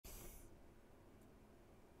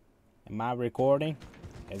Am I recording?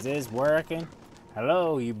 Is this working?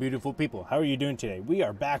 Hello, you beautiful people. How are you doing today? We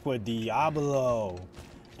are back with Diablo.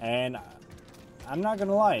 And I'm not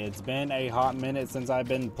gonna lie, it's been a hot minute since I've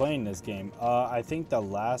been playing this game. I think the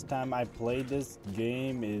last time I played this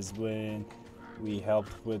game is when we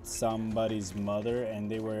helped with somebody's mother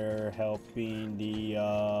and they were helping the,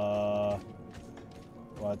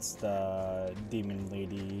 what's the demon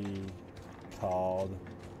lady called?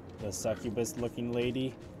 The succubus looking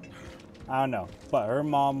lady? I don't know, but her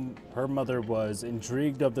mother was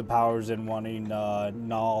intrigued of the powers and wanting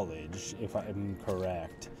knowledge, if I'm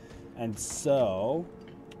correct. And so,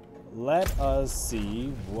 let us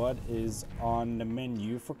see what is on the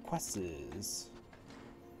menu for quests.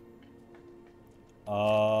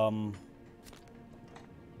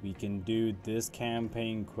 We can do this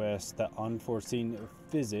campaign quest, the unforeseen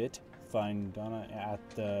visit. Find Donna at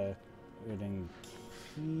the Wooden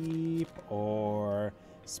Keep, or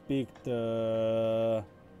speak the...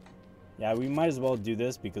 Yeah, we might as well do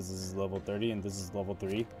this because this is level 30 and this is level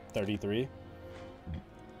 33.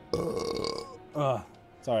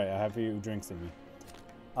 Sorry, I have a few drinks in me.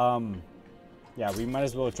 Yeah, we might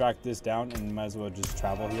as well track this down and might as well just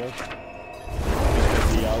travel here.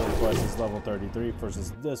 Because the other quest is level 33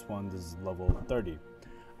 versus this one, this is level 30.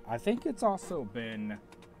 I think it's also been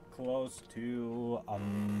close to a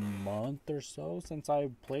month or so since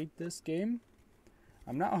I played this game.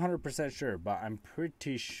 I'm not 100% sure, but I'm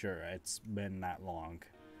pretty sure it's been that long.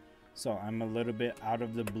 So I'm a little bit out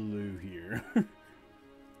of the blue here.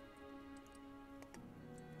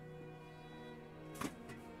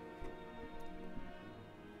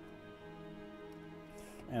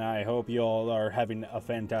 And I hope you all are having a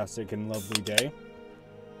fantastic and lovely day.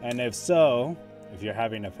 And if so, if you're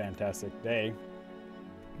having a fantastic day,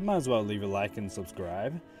 might as well leave a like and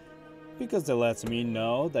subscribe, because it lets me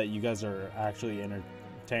know that you guys are actually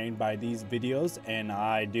entertained by these videos. And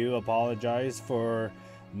I do apologize for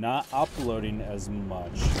not uploading as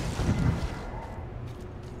much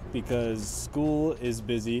because school is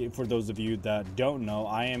busy. For those of you that don't know,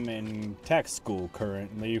 I am in tech school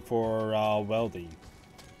currently for welding.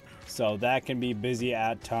 So that can be busy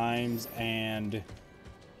at times, and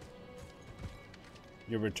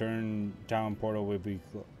your return town portal will be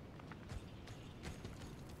closed.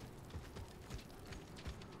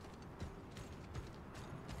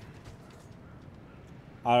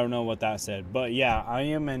 I don't know what that said, but yeah, I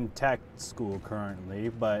am in tech school currently,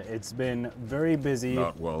 but it's been very busy.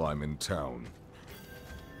 Not while I'm in town.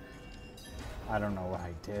 I don't know what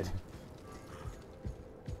I did.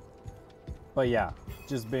 But yeah,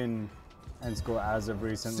 just been in school as of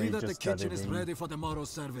recently. See that just the kitchen studying. is ready for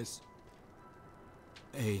tomorrow's service.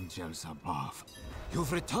 Angels above,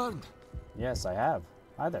 you've returned. Yes, I have.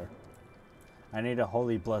 Hi there. I need a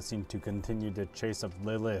holy blessing to continue the chase of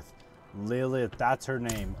Lilith. Lilith, that's her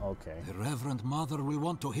name. Okay. The Reverend Mother will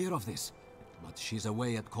want to hear of this, but she's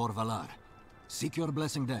away at Corvalar. Seek your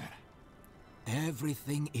blessing there.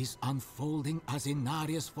 Everything is unfolding as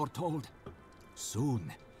Inarius foretold.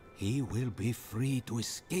 Soon, he will be free to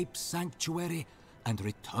escape Sanctuary and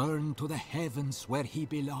return to the heavens where he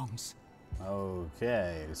belongs.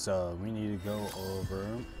 Okay, so we need to go over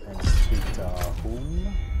and speak to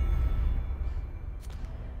whom?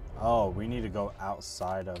 Oh, we need to go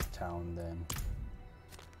outside of town then.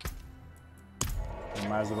 We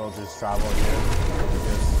might as well just travel here.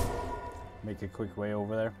 Just make a quick way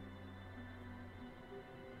over there.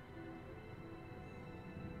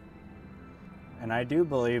 And I do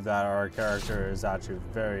believe that our character is actually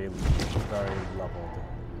very, very leveled,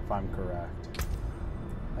 if I'm correct.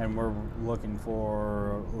 And we're looking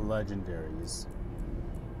for legendaries.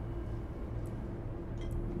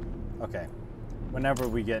 Okay. Whenever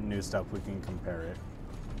we get new stuff, we can compare it.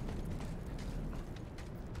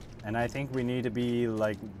 And I think we need to be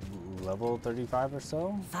like level 35 or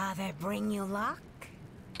so. Father bring you luck?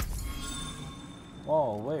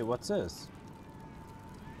 Whoa, wait, what's this?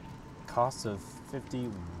 Cost of 50,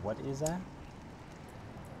 what is that?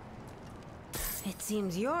 It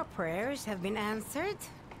seems your prayers have been answered.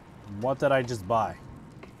 What did I just buy?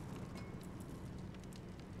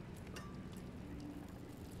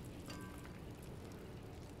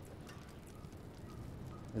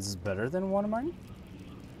 Is this better than one of mine?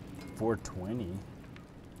 420.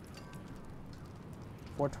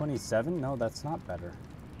 427? No, that's not better.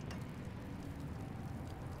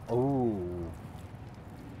 Oh.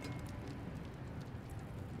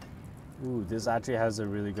 Ooh, this actually has a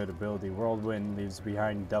really good ability. Whirlwind leaves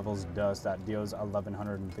behind Devil's Dust that deals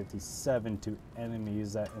 1157 to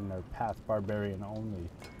enemies that in their path, barbarian only.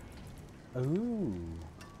 Ooh.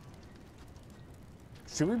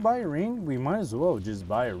 Should we buy a ring? We might as well just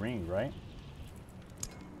buy a ring, right?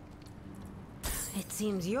 It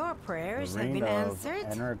seems your prayers have Ring been of answered.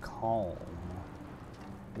 Inner Calm.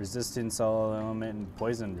 Resistance, all element, and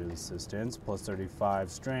poison resistance. Plus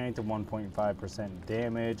 35 strength, 1.5%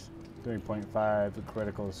 damage, 3.5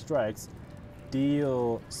 critical strikes.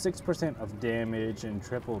 Deal 6% of damage and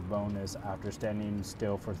triple bonus after standing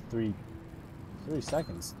still for 3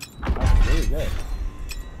 seconds. That's really good.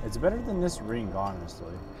 It's better than this ring,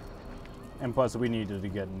 honestly. And plus, we needed to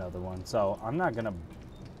get another one. So, I'm not gonna...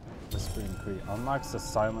 Whispering Creek unlocks the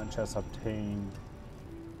silent chest obtained.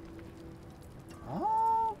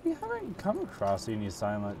 Oh, we haven't come across any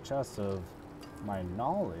silent chests of my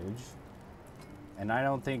knowledge. And I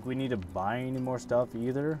don't think we need to buy any more stuff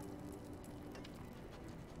either.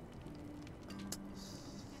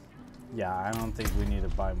 Yeah, I don't think we need to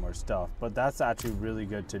buy more stuff. But that's actually really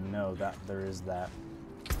good to know that there is that.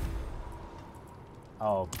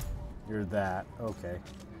 Oh, you're that. Okay.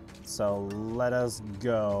 So let us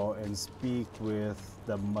go and speak with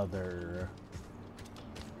the mother,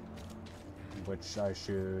 which I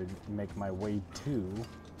should make my way to.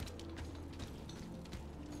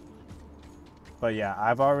 But yeah,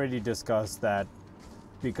 I've already discussed that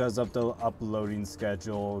because of the uploading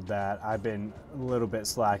schedule that I've been a little bit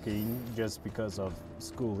slacking just because of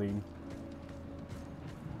schooling.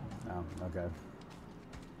 Oh, okay.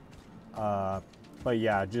 But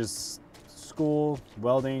yeah, just school,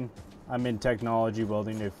 welding. I'm in technology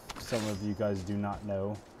welding if some of you guys do not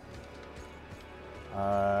know.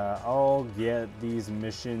 I'll get these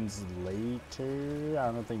missions later.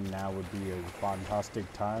 I don't think now would be a fantastic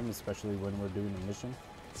time, especially when we're doing a mission.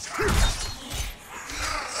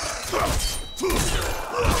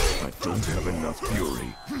 I don't have enough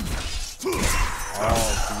fury.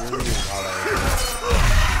 Oh, fury is all right.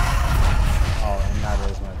 Oh, and that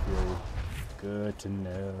is my fury. Good to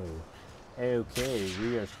know. Okay,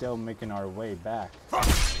 we are still making our way back.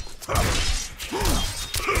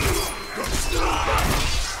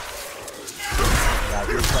 Yeah,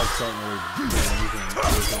 these guys can't really do anything.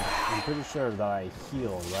 I'm pretty sure that I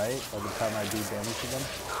heal, right? Every time I do damage to them.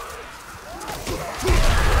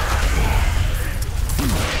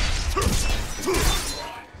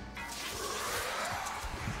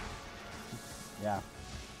 Yeah.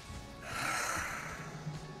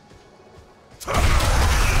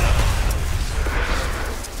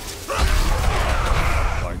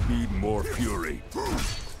 I need more fury.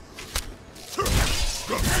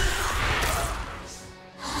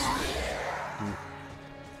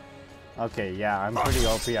 Okay, yeah, I'm pretty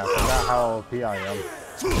OP. I forgot how OP I am.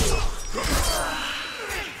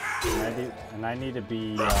 And I need to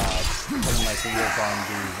be putting my fingers on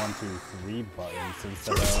the 1, 2, 3 buttons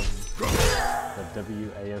instead of the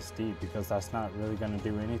WASD because that's not really going to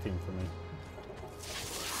do anything for me.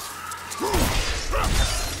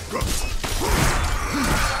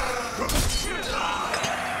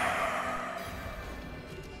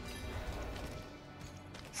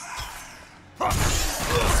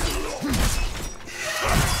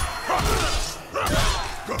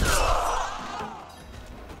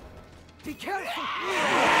 Be careful!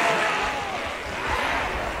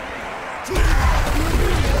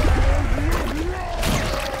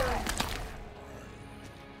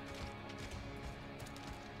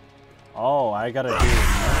 Oh, I gotta do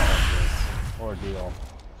this ordeal.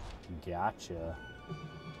 Gotcha.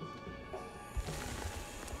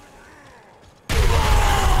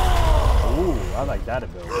 Ooh, I like that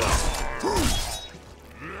ability.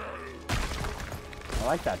 I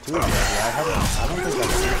like that too, ability. I don't think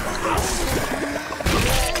I've used that.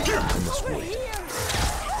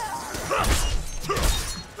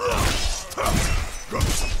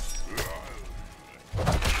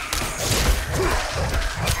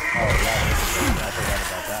 Oh yeah, I forgot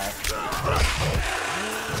about that.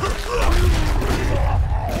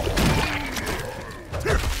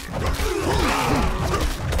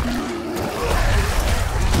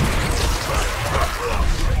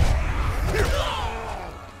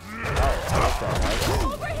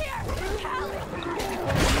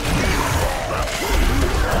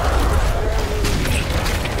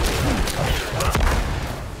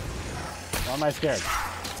 Why am I scared?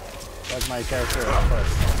 That's my character at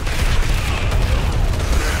first.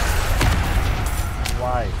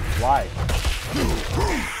 Why? Why?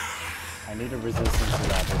 I need a resistance to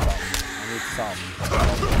that or something. I need something.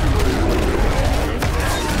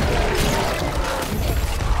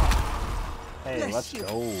 Hey, let's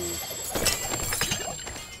go.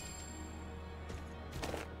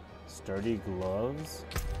 Sturdy gloves.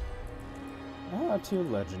 Ah, 2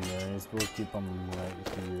 legendaries. We'll keep them right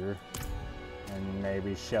here. and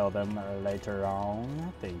maybe shell them later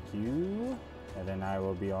on. Thank you. And then I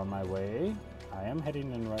will be on my way. I am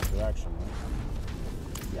heading in the right direction, right?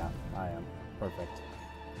 Yeah, I am. Perfect.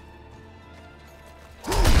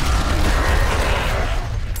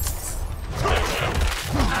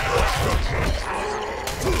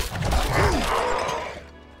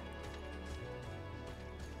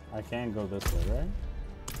 I can go this way, right?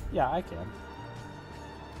 Yeah, I can.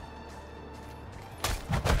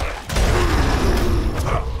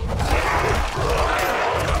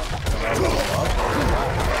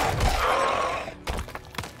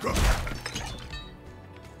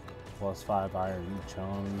 +5 iron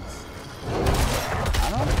chunks. I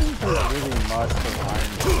don't think there's really much for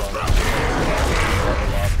iron chunks to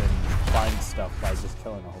level up and find stuff by just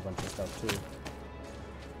killing a whole bunch of stuff too.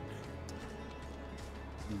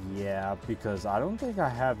 Yeah, because I don't think I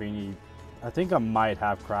have any. I think I might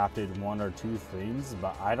have crafted 1 or 2 things,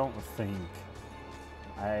 but I don't think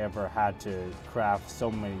I ever had to craft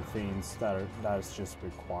so many things that's just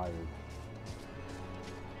required.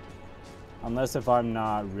 Unless if I'm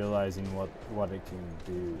not realizing what it can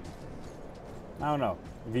do. I don't know.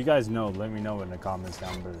 If you guys know, let me know in the comments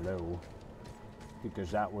down below. Because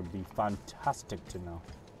that would be fantastic to know.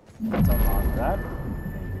 Let's unlock that.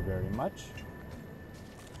 Thank you very much.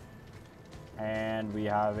 And we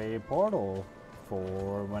have a portal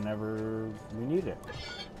for whenever we need it.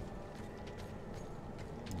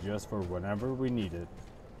 Just for whenever we need it.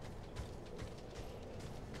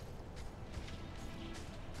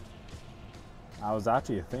 I was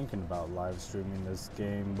actually thinking about live streaming this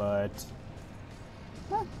game, but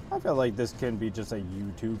I feel like this can be just a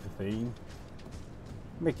YouTube thing.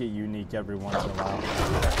 Make it unique every once in a while.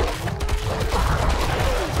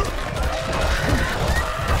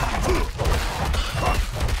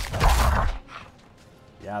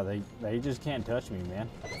 Yeah, they just can't touch me, man.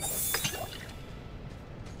 I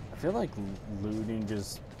feel like looting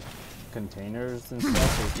just containers and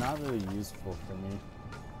stuff is not really useful for me.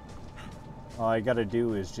 All I gotta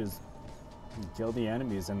do is just kill the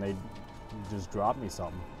enemies and they just drop me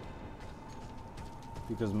something.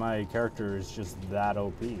 Because my character is just that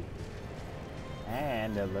OP.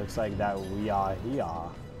 And it looks like that we are here.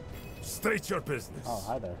 State your business. Oh,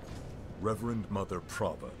 hi there. Reverend Mother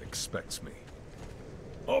Prava expects me.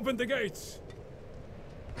 Open the gates!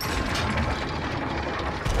 You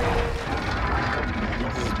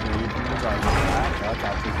just breathe things like that? That's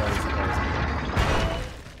actually very surprising.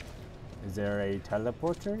 Is there a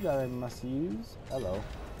teleporter that I must use? Hello.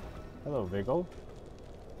 Hello, Vigo.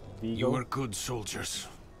 Vigo? You were good soldiers.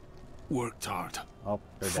 Worked hard. Oh,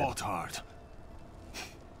 they're dead. Fought hard.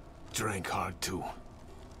 Drank hard too.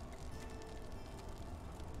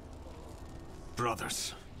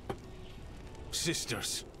 Brothers.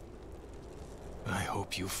 Sisters. I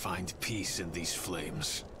hope you find peace in these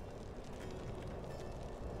flames.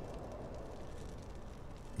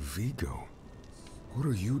 Vigo, what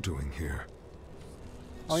are you doing here?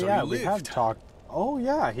 Oh So yeah, you we have lived. talked. Oh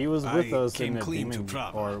yeah, he was with I us came in the clean to demon,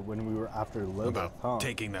 Prava. or when we were after Lilith, About huh?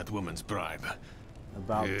 taking that woman's bribe.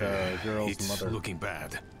 About the girl's it's mother. looking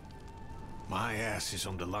bad. My ass is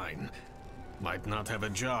on the line. Might not have a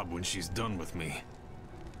job when she's done with me.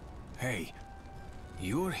 Hey,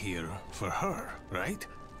 you're here for her, right?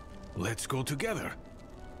 Let's go together.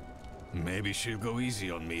 Maybe she'll go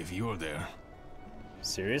easy on me if you're there.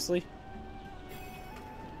 Seriously?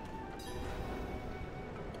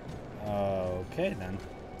 Okay then.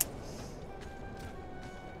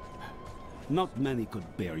 Not many could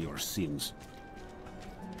bear your sins.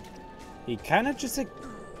 He kind of just,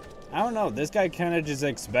 I don't know. This guy kind of just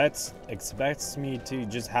expects me to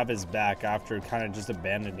just have his back after kind of just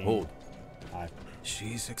abandoning. Hold. Hi.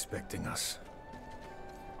 She's expecting us.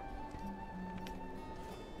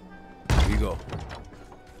 Vigo,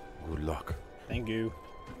 good luck. Thank you.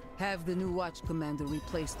 Have the new watch commander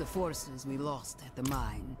replace the forces we lost at the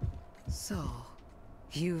mine. So,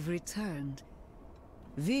 you've returned.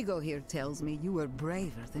 Vigo here tells me you were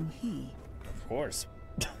braver than he. Of course.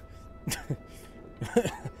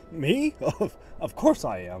 Me? Of course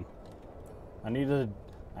I am. I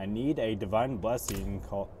need a divine blessing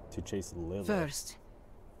to chase Lilith. First,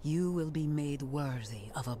 you will be made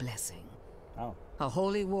worthy of a blessing. Oh. A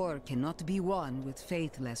holy war cannot be won with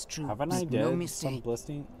faithless troops. Haven't I No did some mistake.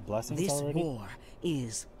 blessings This already? war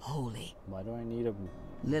is holy. Why do I need a...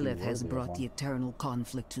 Lilith has worthy of brought one? the eternal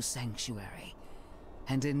conflict to Sanctuary.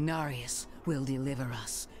 And Inarius will deliver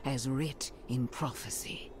us as writ in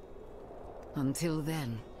prophecy. Until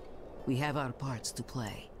then, we have our parts to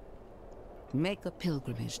play. Make a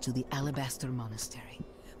pilgrimage to the Alabaster Monastery.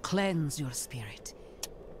 Cleanse your spirit.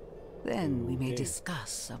 Then we may Okay.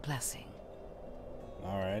 discuss a blessing.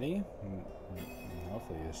 Alrighty.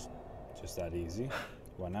 Hopefully it's just that easy.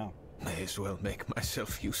 What now? May as well make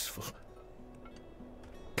myself useful.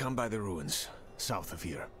 Come by the ruins, south of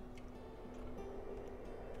here.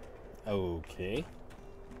 Okay.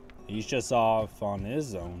 He's just off on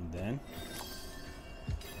his own then.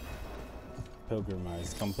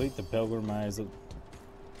 Pilgrimage. Complete the pilgrimage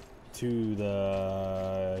to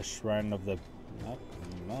the Shrine of the...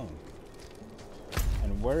 No.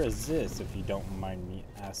 And where is this, if you don't mind me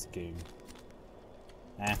asking?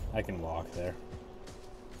 I can walk there.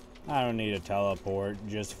 I don't need a teleport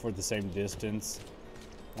just for the same distance.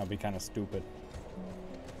 That'd be kind of stupid.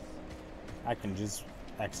 I can just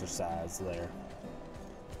exercise there.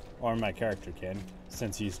 Or my character can,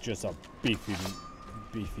 since he's just a beefy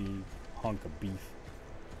hunk of beef.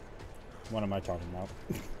 What am I talking about?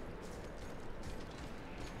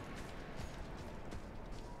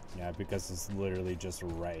 Yeah, because it's literally just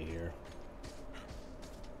right here.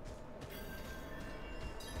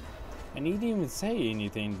 And he didn't even say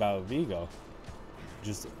anything about Vigo.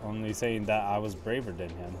 Just only saying that I was braver than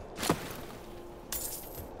him.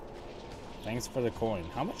 Thanks for the coin.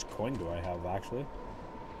 How much coin do I have, actually?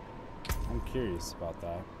 I'm curious about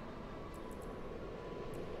that.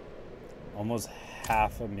 Almost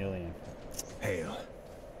 500,000. Hail.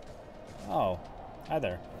 Oh, hi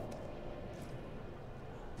there.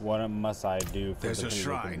 What must I do for There's a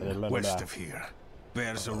shrine west of here.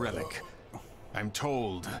 Bears a relic. I'm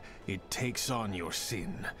told it takes on your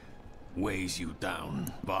sin. Weighs you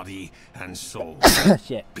down, body and soul.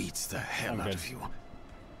 Shit. Beats the hell out of you.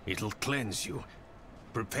 It'll cleanse you.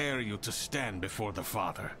 Prepare you to stand before the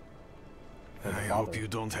Father. I hope you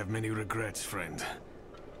don't have many regrets, friend.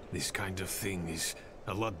 This kind of thing is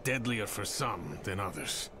a lot deadlier for some than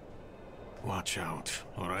others. Watch out,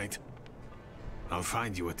 alright? I'll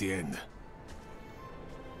find you at the end.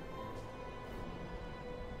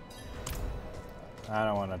 I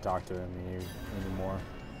don't want to talk to him anymore.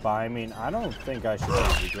 But I mean, I don't think I should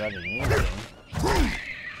be regretting anything.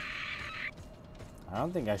 I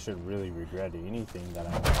don't think I should really regret anything that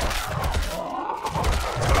I lost.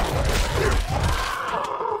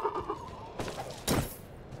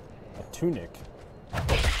 A tunic.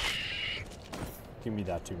 Give me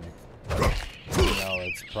that tunic. No,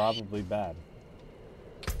 it's probably bad.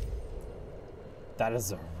 That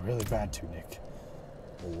is a really bad tunic.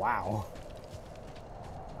 Wow.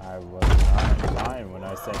 I was not lying when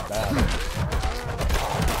I said bad.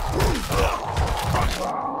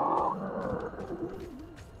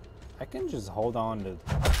 I can just hold on to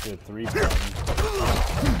the 3 buttons.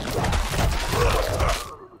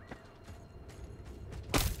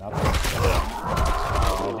 Nothing.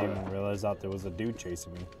 I didn't even realize that there was a dude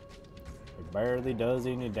chasing me. It barely does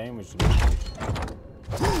any damage to me.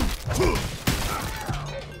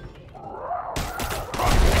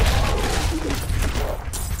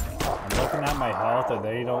 I'm looking at my health and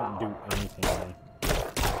they don't do anything to me.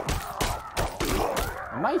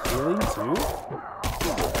 Am I healing too?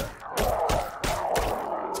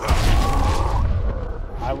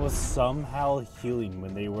 I was somehow healing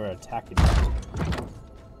when they were attacking me.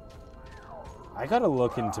 I gotta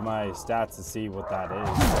look into my stats to see what that is.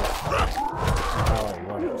 And how it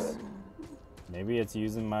works. Maybe it's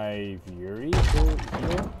using my Fury to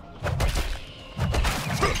heal?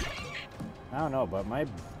 I don't know, but my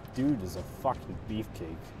dude is a fucking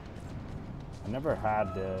beefcake. I never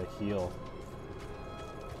had to heal.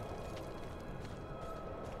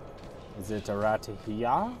 Is it a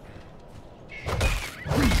Ratahia?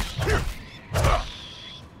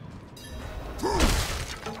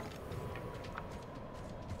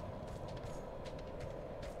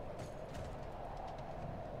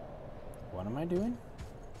 What am I doing?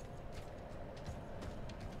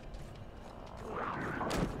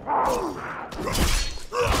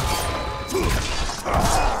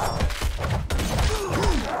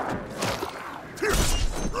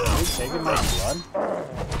 Are you taking my blood?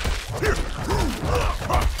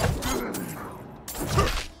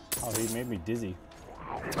 Oh, he made me dizzy.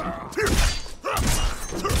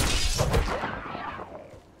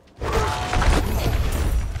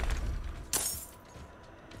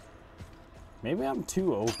 Maybe I'm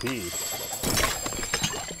too OP.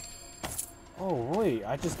 Oh, wait,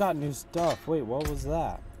 I just got new stuff. Wait, what was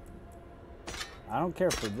that? I don't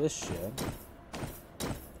care for this shit.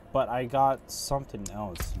 But I got something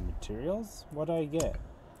else. Materials? What did I get?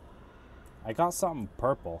 I got something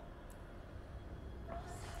purple.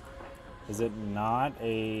 Is it not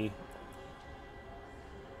a...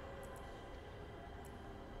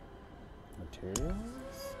 materials?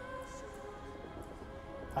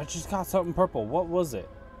 I just got something purple. What was it?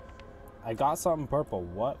 I got something purple.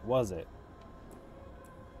 What was it?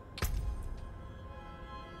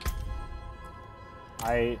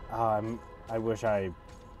 I wish it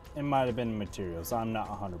might have been materials. I'm not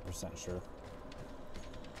 100% sure.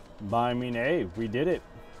 But I mean, hey, we did it,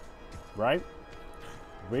 right?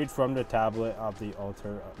 Read from the tablet of the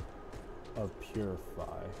altar of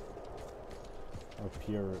purifiety.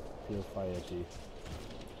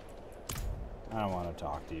 I don't want to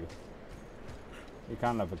talk to you. You're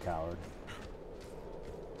kind of a coward.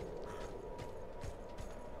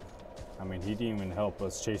 I mean, he didn't even help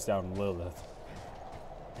us chase down Lilith.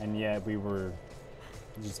 And yet we were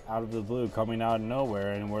just out of the blue, coming out of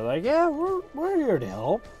nowhere, and we're like, yeah, we're here to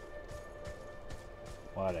help.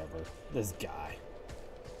 Whatever. This guy.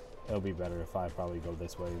 It'll be better if I probably go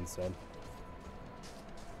this way instead.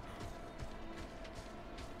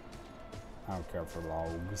 I don't care for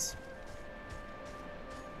logs.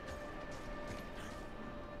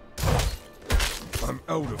 I'm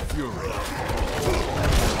out of fury.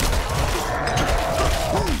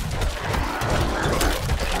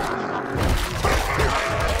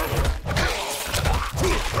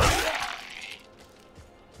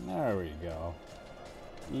 There we go.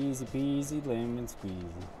 Easy peasy lemon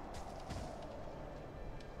squeezy.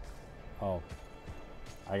 Oh.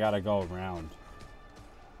 I gotta go around.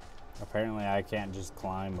 Apparently I can't just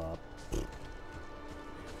climb up.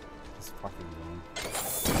 This fucking game.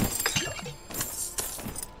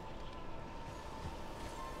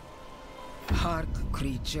 Hark,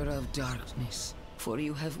 creature of darkness, for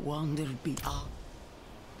you have wandered beyond.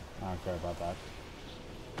 I don't care about that.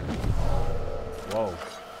 Whoa.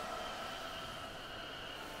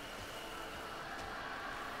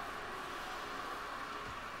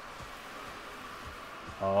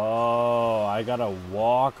 Oh, I gotta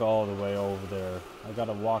walk all the way over there. I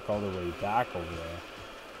gotta walk all the way back over there.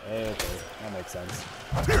 Hey, okay, that makes sense.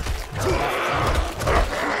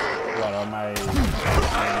 What, are my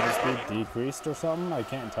speed decreased or something? I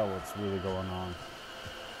can't tell what's really going on.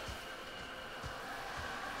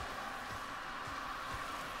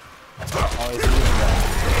 Oh, it's even that.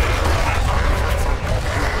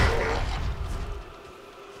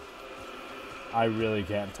 I really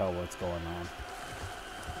can't tell what's going on.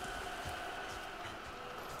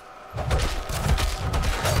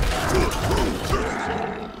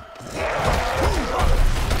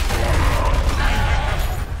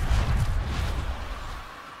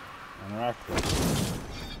 Interact with you.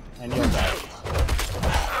 And you'll die.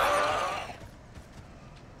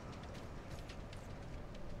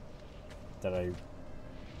 Did I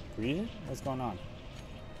read it? What's going on?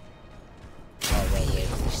 Oh, right here.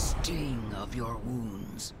 The sting of your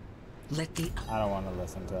wounds. Let the... I don't want to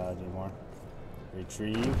listen to that anymore.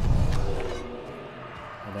 Retrieve.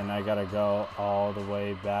 And then I gotta go all the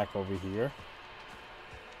way back over here.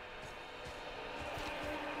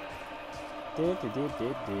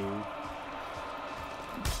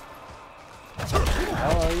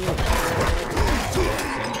 How are you?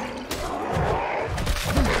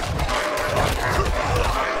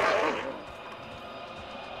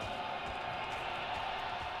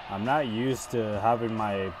 I'm not used to having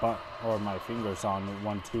my my fingers on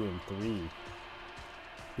 1, 2, and 3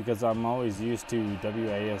 because I'm always used to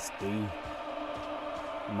WASD.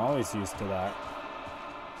 I'm always used to that,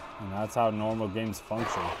 and that's how normal games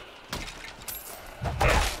function.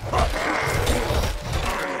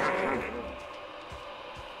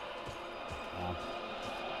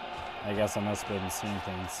 I guess I must have been seeing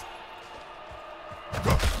things.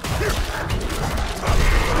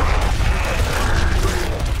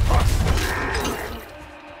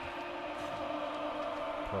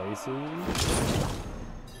 Placing.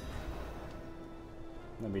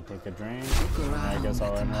 Let me take a drink. I guess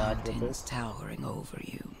I'll interact with this. Towering over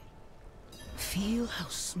you. Feel how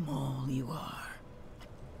small you are.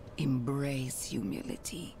 Embrace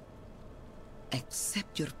humility.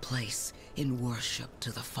 Accept your place in worship to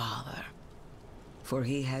the Father, for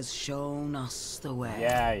He has shown us the way.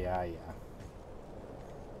 Yeah.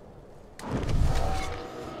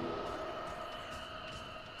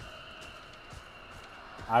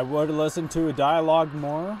 I would listen to a dialogue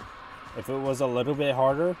more if it was a little bit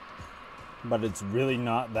harder, but it's really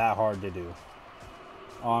not that hard to do.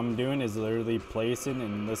 All I'm doing is literally placing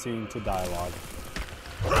and listening to dialogue.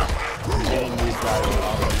 I'm getting these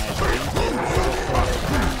dialogue and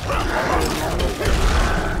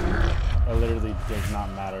it literally does not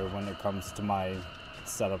matter when it comes to my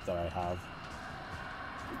setup that I have.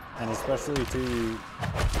 And especially to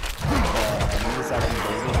enemies I can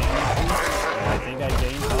barely damage, and I think I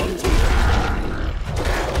gained health.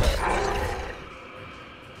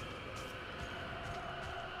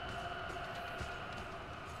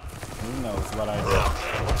 Who knows what I did?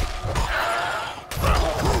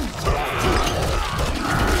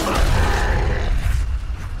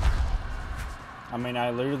 mean,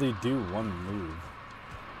 I literally do one move.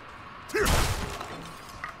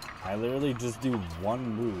 I literally just do one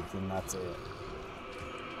move and that's it.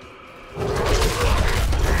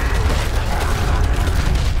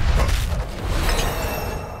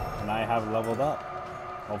 And I have leveled up.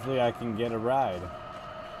 Hopefully I can get a ride.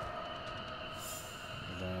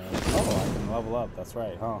 Then, oh, I can level up. That's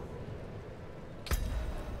right, huh?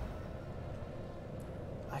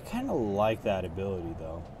 I kind of like that ability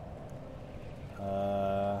though.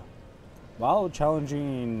 While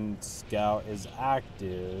challenging scout is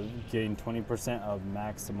active, gain 20% of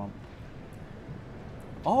maximum.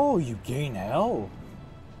 Oh, you gain health.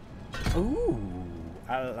 Ooh,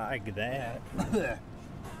 I like that.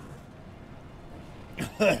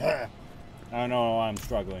 I don't know why I'm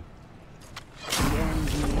struggling.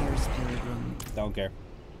 Don't care.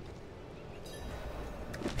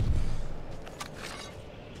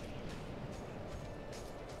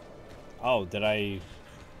 Oh, did I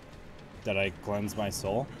cleanse my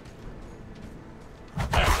soul?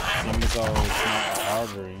 Seems as though it's not a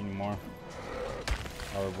artery anymore.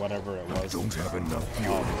 Or whatever it was. Don't have enough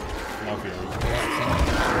fuel. Oh, no fury.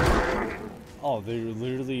 Oh, they're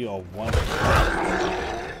literally a one.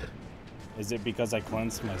 Is it because I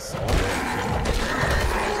cleansed my soul?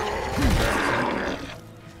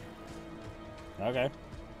 Okay.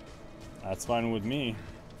 That's fine with me.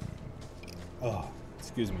 Oh,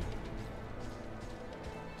 excuse me.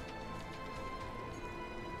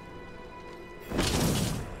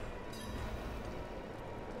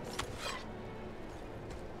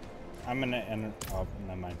 I'm gonna enter. Oh,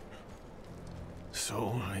 never mind.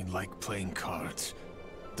 So, I like playing cards.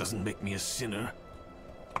 Doesn't make me a sinner.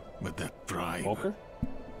 But that bribe. Poker?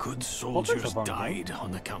 Good soldiers died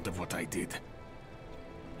on account of what I did.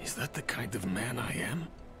 Is that the kind of man I am?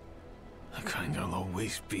 The kind I'll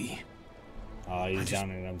always be. Oh, he's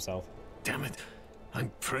downing himself. Damn it.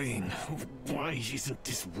 I'm praying. Why isn't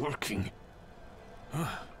this working?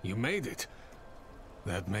 You made it.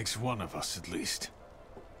 That makes one of us at least.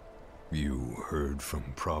 You heard from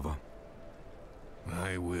Prava?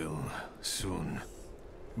 I will, soon.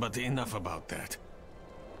 But enough about that.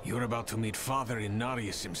 You're about to meet Father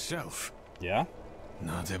Inarius himself. Yeah?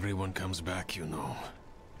 Not everyone comes back, you know.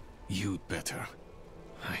 You'd better.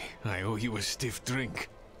 I owe you a stiff drink.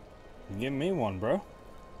 Give me one, bro.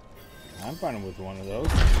 I'm fine with one of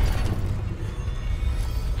those.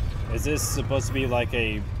 Is this supposed to be like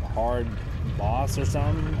a hard boss or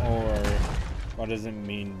something? Or what does it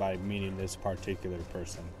mean by meeting this particular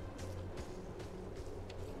person?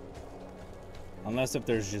 Unless if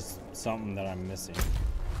there's just something that I'm missing.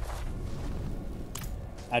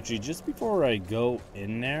 Actually, just before I go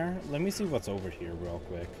in there, let me see what's over here real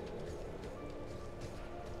quick.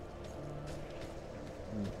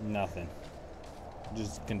 Nothing.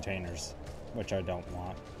 Just containers, which I don't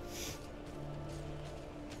want.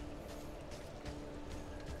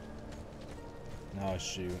 Oh,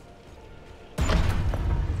 shoot.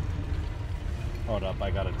 Hold up, I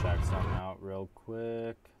gotta check something out real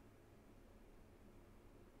quick.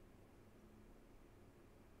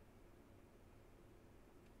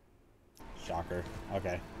 Shocker.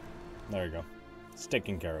 Okay. There you go. It's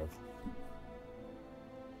taken care of.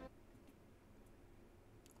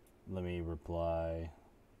 Let me reply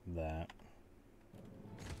that.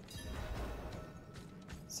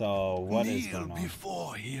 So, what is going on? Kneel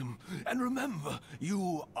before him, and remember,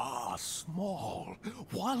 you are small,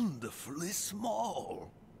 wonderfully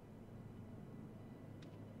small.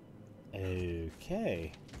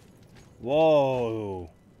 Okay. Whoa.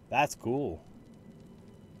 That's cool.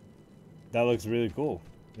 That looks really cool.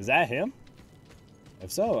 Is that him?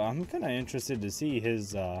 If so, I'm kind of interested to see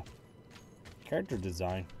his character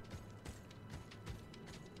design.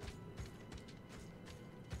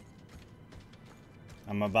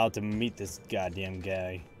 I'm about to meet this goddamn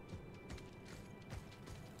guy.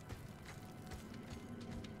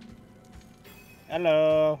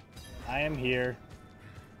 Hello. I am here.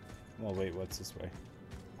 Well, wait, what's this way?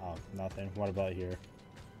 Oh, nothing. What about here?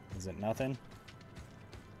 Is it nothing?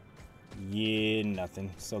 Yeah,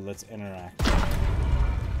 nothing. So let's interact.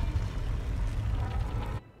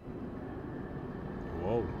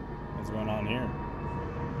 Whoa. What's going on here?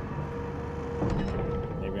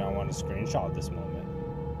 Maybe I want to screenshot this moment.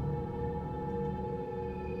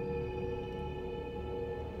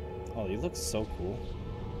 Oh, he looks so cool.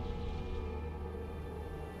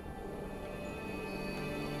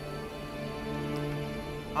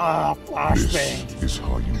 Ah, flashbang! This is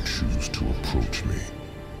how you choose to approach me.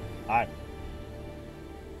 Hi.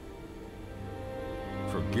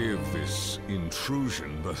 Forgive this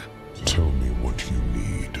intrusion, but tell me what you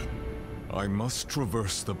need. I must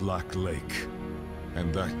traverse the Black Lake.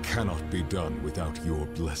 And that cannot be done without your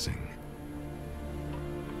blessing.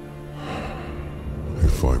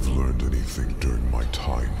 If I've learned anything during my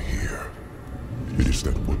time here, it is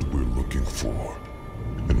that what we're looking for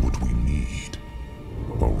and what we need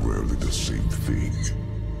are rarely the same thing.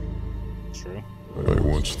 True. I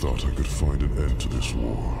once thought I could find an end to this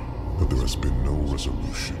war, but there has been no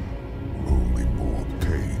resolution, only more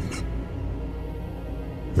pain.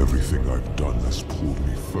 Everything I've done has pulled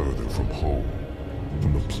me further from home,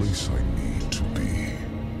 from the place I need to be.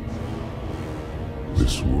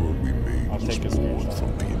 This world we made was born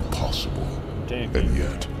from the impossible, and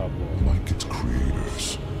yet, like its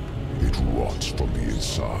creators, it rots from the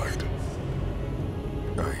inside.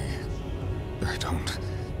 I don't...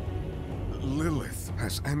 Lilith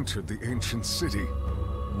has entered the ancient city.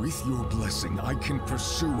 With your blessing, I can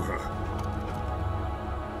pursue her.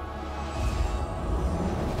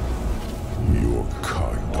 Your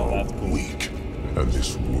kind are weak, and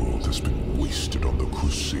this world has been wasted on the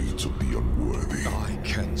crusades of the unworthy. I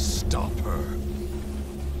can stop her.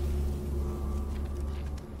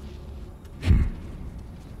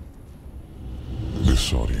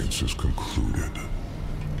 This audience is concluded.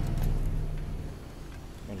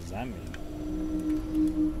 What does that mean?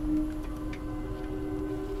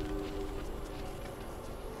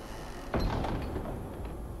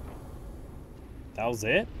 That was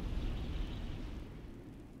it?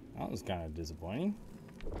 That was kind of disappointing.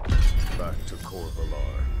 Back to Kor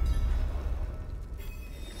Valar.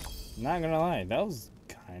 Not gonna lie, that was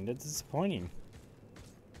kind of disappointing.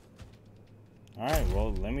 Alright,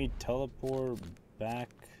 well, let me teleport back.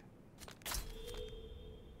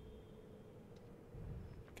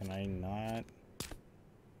 Can I not?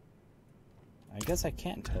 I guess I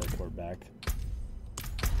can't teleport back.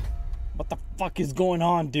 What the fuck is going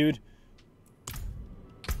on, dude?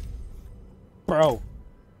 Bro.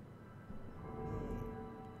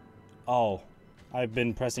 Oh, I've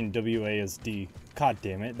been pressing WASD. God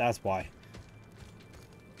damn it, that's why.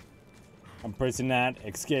 I'm pressing that,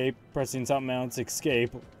 escape, pressing something else,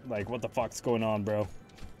 escape. Like, what the fuck's going on, bro?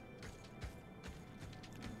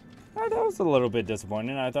 That was a little bit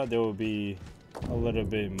disappointing. I thought there would be a little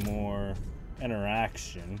bit more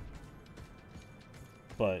interaction.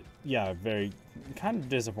 But, yeah, very, kind of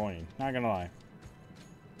disappointing. Not gonna lie.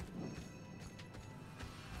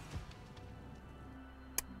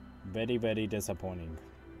 Very, very disappointing.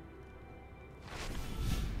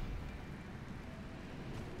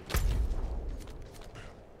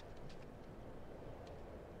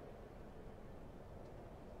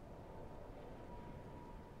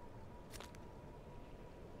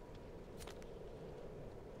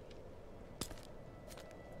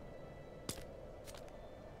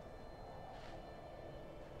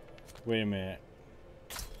 Wait a minute.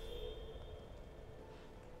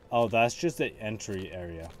 Oh, that's just the entry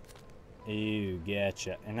area. Ew,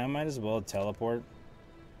 getcha. And I might as well teleport.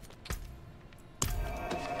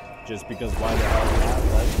 Just because why the hell not,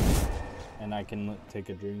 right? And I can take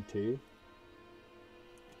a drink too.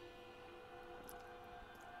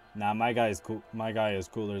 Nah, my guy is cool. My guy is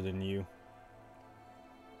cooler than you.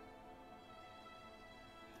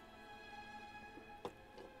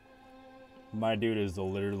 My dude is a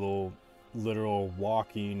literal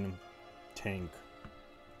walking tank.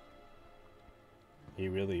 He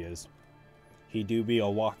really is. He do be a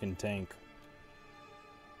walking tank.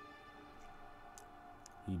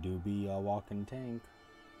 He do be a walking tank.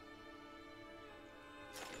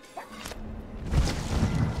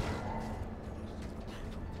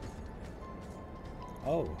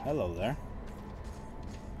 Oh, hello there.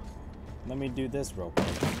 Let me do this real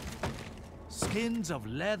quick. Skins of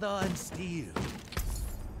leather and steel,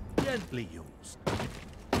 gently used.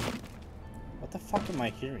 What the fuck am I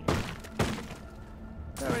hearing?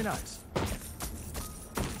 Very nice.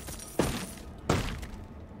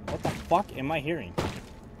 What the fuck am I hearing?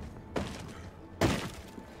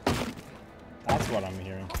 That's what I'm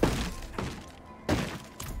hearing.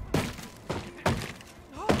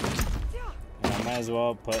 And I might as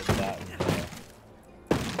well put that there.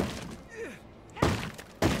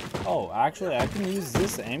 Oh, actually, I can use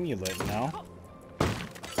this amulet now.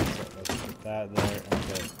 So let's put that there and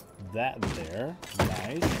put that there.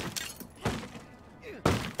 Nice.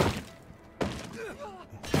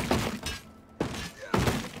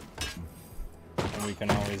 And we can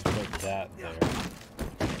always put that there.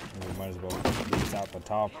 And we might as well put these out the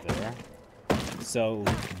top there. So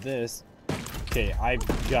this... Okay, I've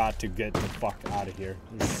got to get the fuck out of here.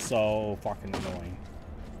 This is so fucking annoying.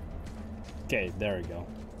 Okay, there we go.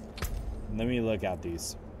 Let me look at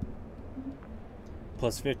these.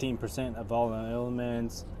 Plus 15% of all the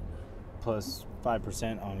elements. Plus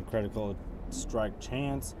 5% on critical strike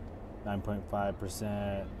chance,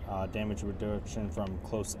 9.5% damage reduction from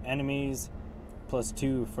close enemies,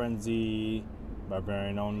 +2 frenzy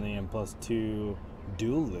barbarian only, and +2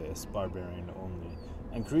 duelist barbarian only.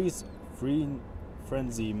 Increase free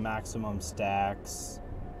frenzy maximum stacks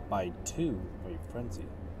by 2. Wait, frenzy.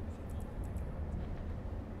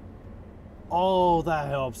 Oh, that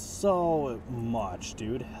helps so much,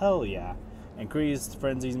 dude. Hell yeah. Increased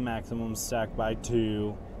frenzy's maximum stack by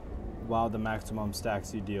 2, while the maximum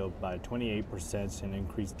stacks you deal by 28%, and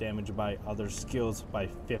increased damage by other skills by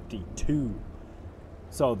 52.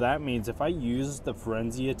 So that means if I use the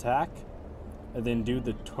frenzy attack and then do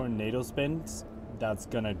the tornado spins, that's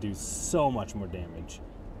gonna do so much more damage.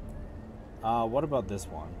 What about this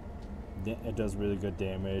one? It does really good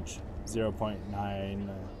damage. 0.9.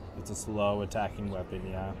 It's a slow attacking weapon,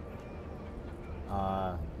 yeah.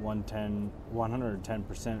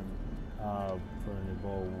 110%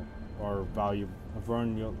 vulnerable or value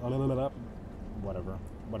vulnerable, whatever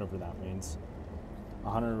that means.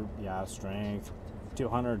 100, yeah, strength.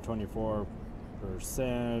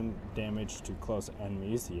 224% damage to close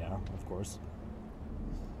enemies, yeah, of course.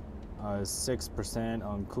 6%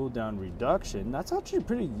 on cooldown reduction. That's actually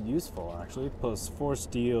pretty useful, actually. +4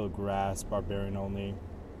 steel grass barbarian only.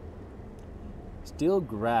 Steel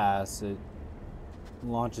grass, it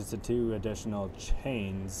launches the 2 additional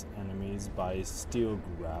chains enemies by steel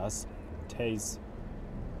grass. Takes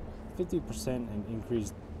 50% and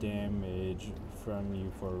increased damage from you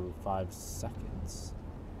for 5 seconds.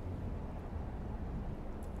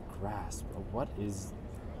 Grasp. What is...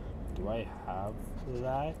 Do I have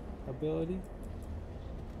that ability?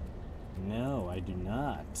 No, I do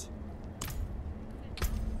not.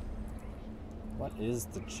 What is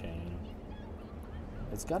the chain?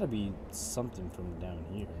 It's gotta be something from down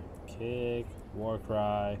here. Kick, war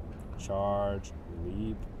cry, charge,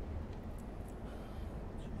 leap,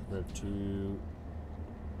 rip 2,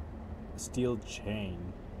 steel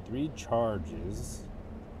chain, 3 charges.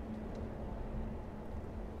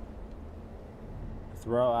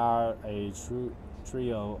 Throw out a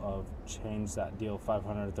trio of chains that deal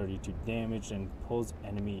 532 damage and pulls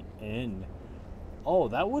enemy in. Oh,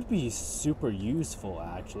 that would be super useful,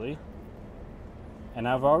 actually. And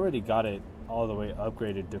I've already got it all the way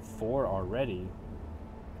upgraded to 4 already.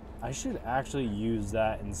 I should actually use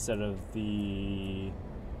that instead of the...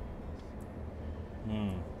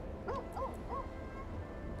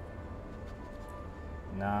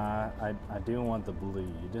 Nah, I do want the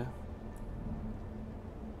bleed.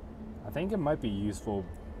 I think it might be useful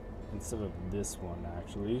instead of this one,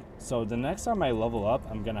 actually. So the next time I level up,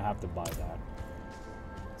 I'm gonna have to buy that.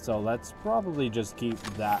 So let's probably just keep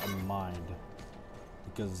that in mind,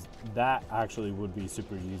 because that actually would be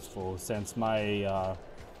super useful since my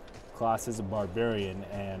class is a barbarian,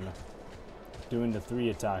 and doing the 3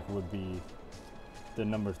 attack would be the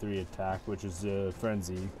number 3 attack, which is the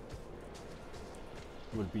frenzy,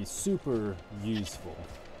 would be super useful.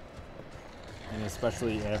 And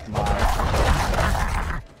especially if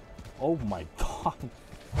my... Oh my god.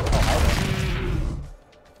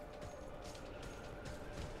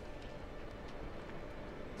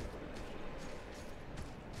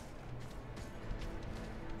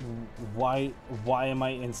 Why am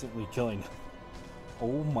I instantly killing?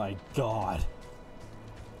 Oh my god.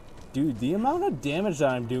 Dude, the amount of damage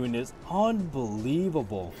that I'm doing is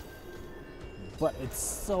unbelievable. But it's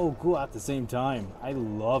so cool at the same time. I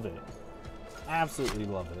love it. Absolutely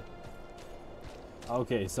love it.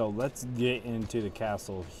 Okay, so let's get into the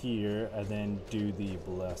castle here and then do the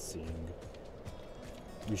blessing.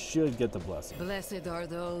 We should get the blessing. Blessed are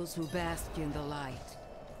those who bask in the light.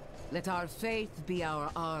 Let our faith be our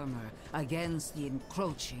armor against the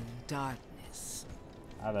encroaching darkness.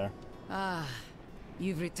 Hi there. Ah,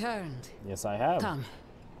 you've returned. Yes, I have. Come,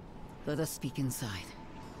 let us speak inside,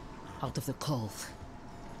 out of the cold.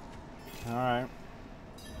 All right.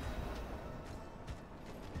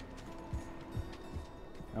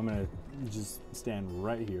 I'm gonna just stand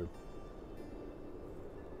right here.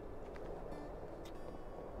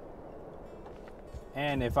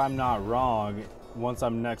 And if I'm not wrong, once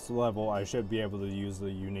I'm next level, I should be able to use the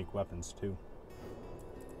unique weapons too.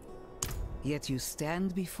 Yet you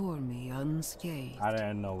stand before me unscathed. I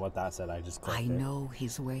didn't know what that said, I just clicked I it. know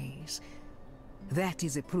his ways. That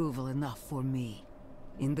is approval enough for me.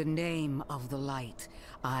 In the name of the light,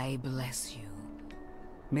 I bless you.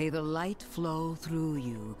 May the light flow through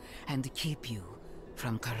you and keep you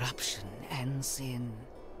from corruption and sin.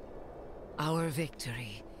 Our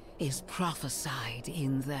victory is prophesied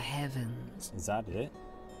in the heavens. Is that it?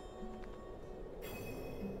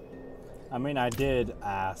 I mean, I did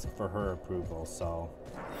ask for her approval, so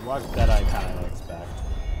what that I kind of expect.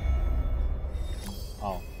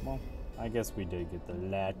 Oh, well, I guess we did get the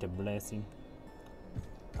latter blessing.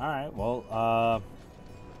 Alright, well,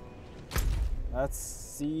 let's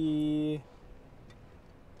see.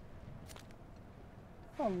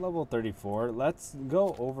 Oh, level 34. Let's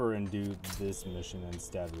go over and do this mission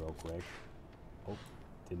instead real quick. Oh,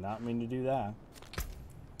 did not mean to do that.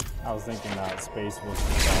 I was thinking that space was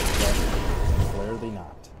but clearly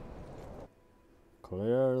not.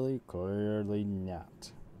 Clearly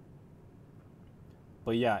not.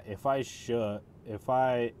 But yeah, if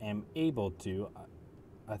I am able to,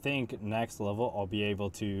 I think next level I'll be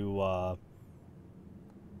able to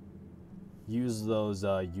use those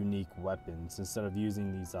unique weapons instead of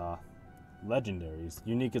using these legendaries.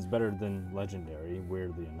 Unique is better than legendary,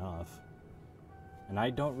 weirdly enough. And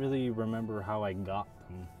I don't really remember how I got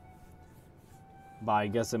them. But I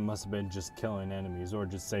guess it must have been just killing enemies or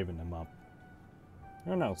just saving them up.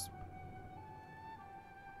 Who knows?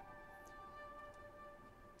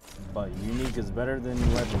 But unique is better than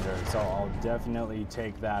legendary, so I'll definitely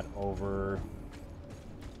take that over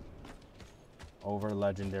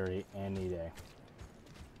legendary any day.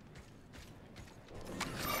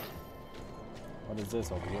 What is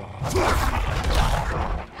this over here?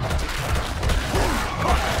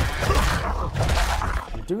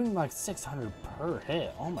 I'm doing like 600 per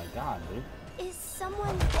hit. Oh my god, dude. Is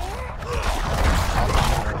someone there?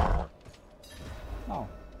 Oh,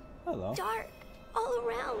 hello. Dark all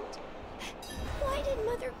around. Why did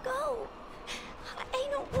Mother go? I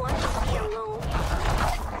don't want to be alone.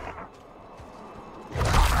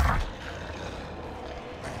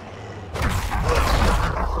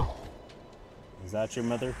 Is that your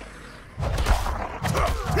mother?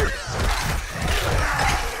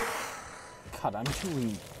 God, I'm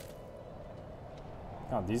doing...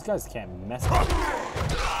 Oh, these guys can't mess with me.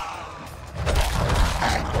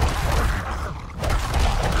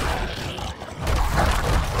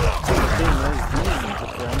 The thing is, using the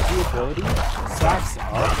frenzy ability stacks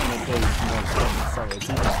up and it does more things, so it's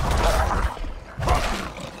even harder.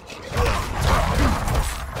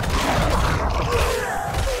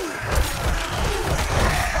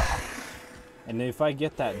 And if I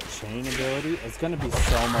get that chain ability, it's gonna be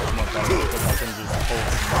so much more better because I can just hold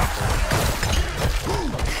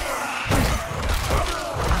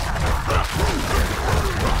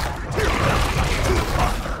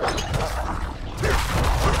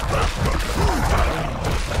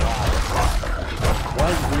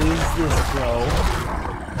What is this, bro?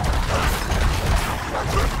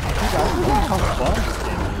 Dude, I don't know how fun this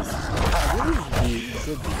game is. I really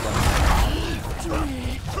should be fun.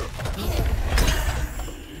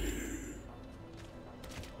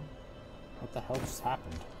 What the hell just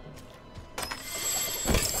happened?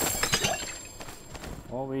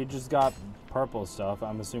 Well, we just got purple stuff.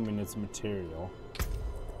 I'm assuming it's material.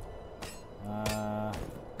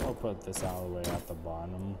 We'll put this all the way at the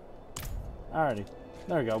bottom. Alrighty.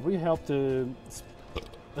 There we go. We helped a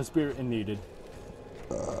spirit in needed.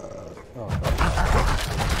 Oh,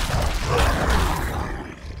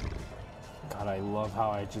 God, I love how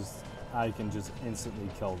I can just instantly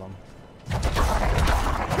kill them.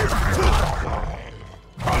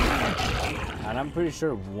 And I'm pretty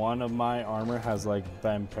sure one of my armor has like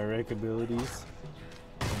vampiric abilities.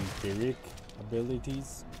 Vampiric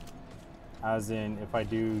abilities. As in, if I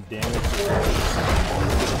do damage to them,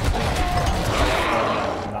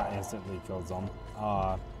 not instantly kills them.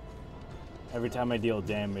 Every time I deal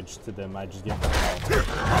damage to them, I just get more health.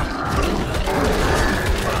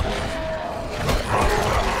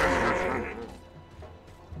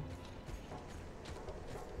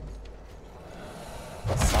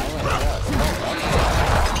 Silent chest.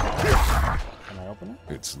 Can I open it?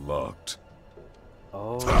 It's locked.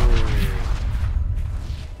 Oh.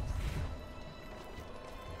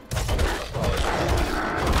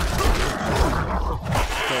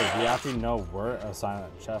 We have to know where a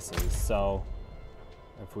silent chest is, so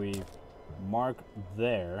if we mark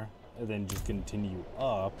there and then just continue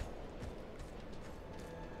up,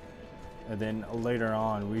 and then later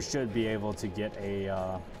on we should be able to get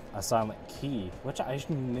a silent key, which I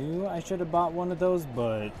knew I should have bought one of those,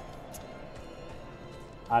 but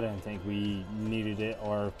I didn't think we needed it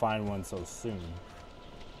or find one so soon.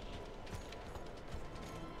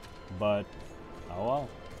 But oh well.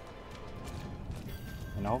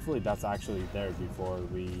 And hopefully that's actually there before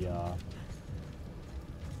we,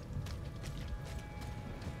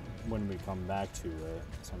 when we come back to it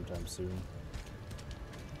sometime soon.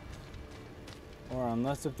 Or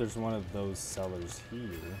unless if there's one of those cellars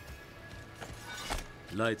here.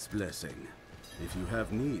 Light's blessing. If you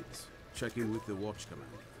have needs, Check in with the watch command.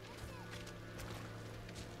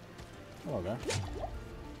 Hello there.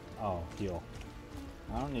 Oh, heal.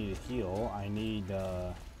 I don't need a heal. I need,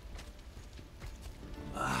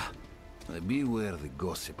 Beware the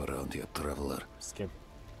gossip around here, traveler. skip.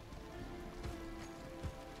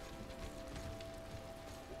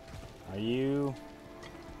 Are you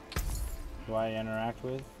who I interact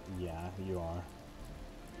with? Yeah, you are.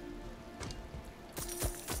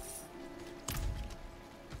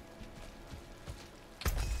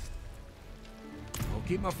 I'll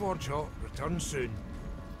keep my fortune. Return soon.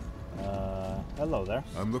 Hello there.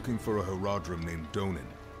 I'm looking for a Haradrim named Donin.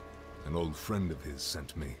 An old friend of his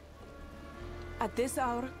sent me. At this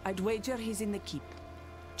hour, I'd wager he's in the keep.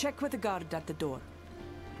 Check with the guard at the door.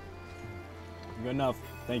 Good enough.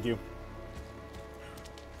 Thank you.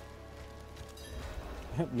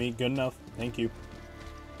 Me, good enough. Thank you.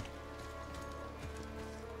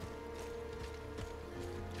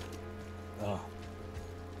 Oh.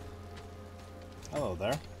 Hello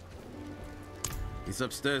there. He's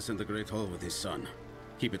upstairs in the Great Hall with his son.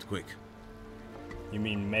 Keep it quick. You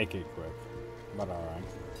mean make it quick. But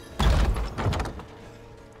alright.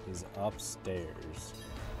 He's upstairs.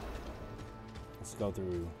 Let's go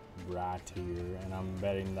through right here, and I'm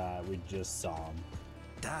betting that we just saw him.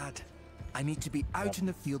 Dad, I need to be out in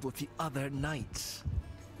the field with the other knights.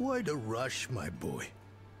 Why the rush, my boy?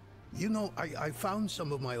 You know, I found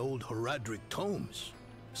some of my old Haradric tomes.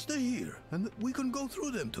 Stay here, and we can go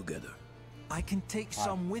through them together. I can take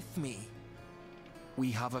some with me.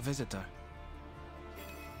 We have a visitor.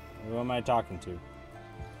 Who am I talking to?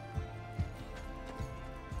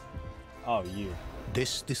 Oh, you.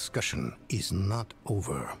 This discussion is not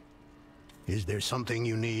over. Is there something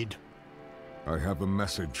you need? I have a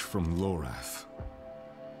message from Lorath.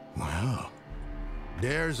 Wow.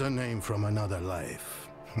 There's a name from another life.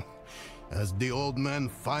 Has the old man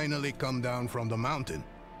finally come down from the mountain?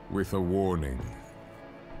 With a warning.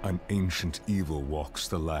 An ancient evil walks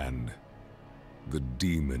the land. The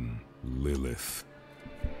demon Lilith.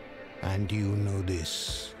 And you know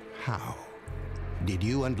this how? Did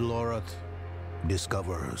you and Lorath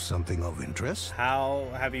discover something of interest? How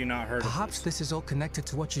have you not heard Perhaps of this is all connected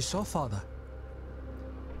to what you saw, Father.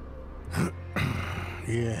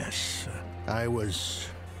 Yes, I was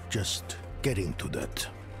just getting to that.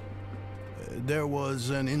 There was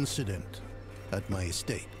an incident at my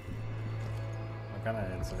estate. What kind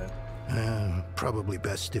of incident? Probably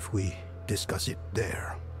best if we discuss it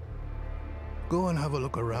there. Go and have a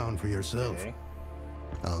look around for yourself. Okay.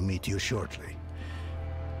 I'll meet you shortly,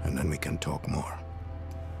 and then we can talk more.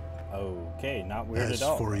 Okay, not weird As at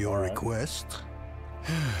all. for your All right. request,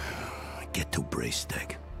 get to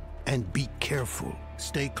Braestag. And be careful.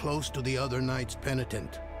 Stay close to the other knight's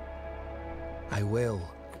penitent. I will.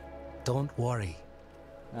 Don't worry.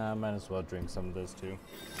 I might as well drink some of this too.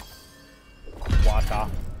 Water.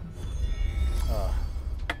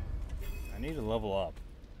 I need to level up.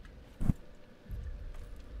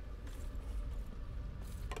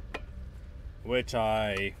 Which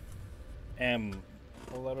I am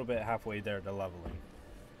a little bit halfway there to leveling.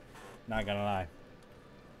 Not gonna lie.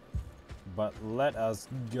 But let us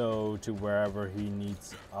go to wherever he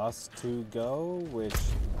needs us to go, which,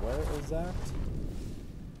 where is that?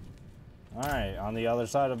 Alright, on the other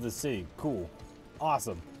side of the city. Cool.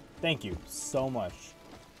 Awesome. Thank you so much.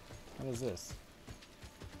 What is this?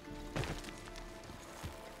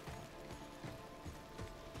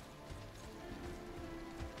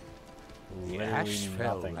 The ash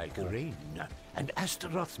fell nothing. like Cool. rain, and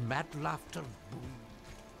Astaroth's mad laughter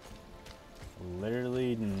boomed.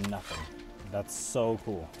 Literally nothing. That's so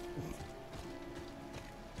cool.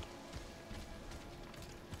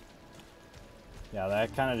 Yeah,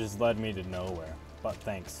 that kind of just led me to nowhere. But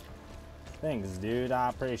thanks. Thanks, dude. I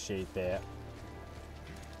appreciate that.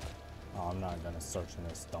 Oh, I'm not gonna search in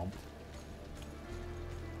this dump.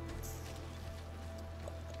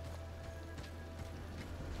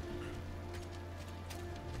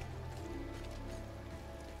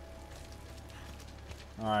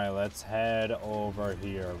 Alright, let's head over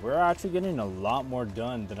here. We're actually getting a lot more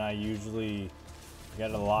done than I usually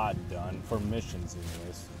get a lot done for missions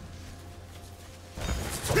anyways.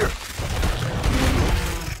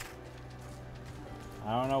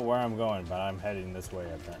 I don't know where I'm going, but I'm heading this way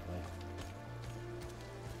apparently.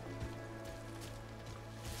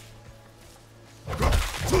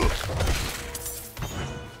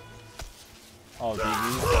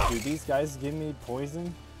 Oh, do these guys give me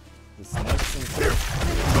poison? The snakes and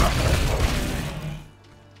shit?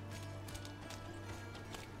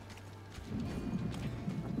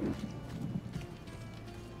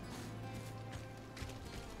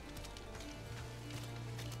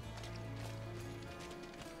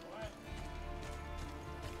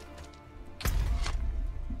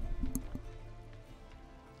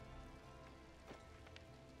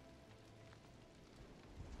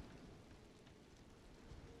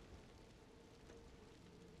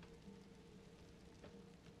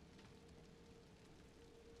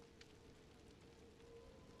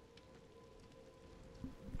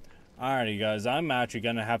 Alrighty guys, I'm actually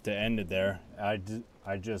gonna have to end it there.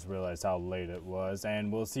 I just realized how late it was,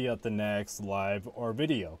 and we'll see you at the next live or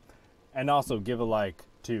video. And also give a like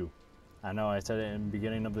too. I know I said it in the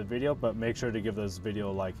beginning of the video, but make sure to give this video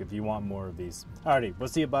a like if you want more of these. Alrighty, we'll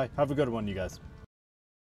see you, bye. Have a good one, you guys.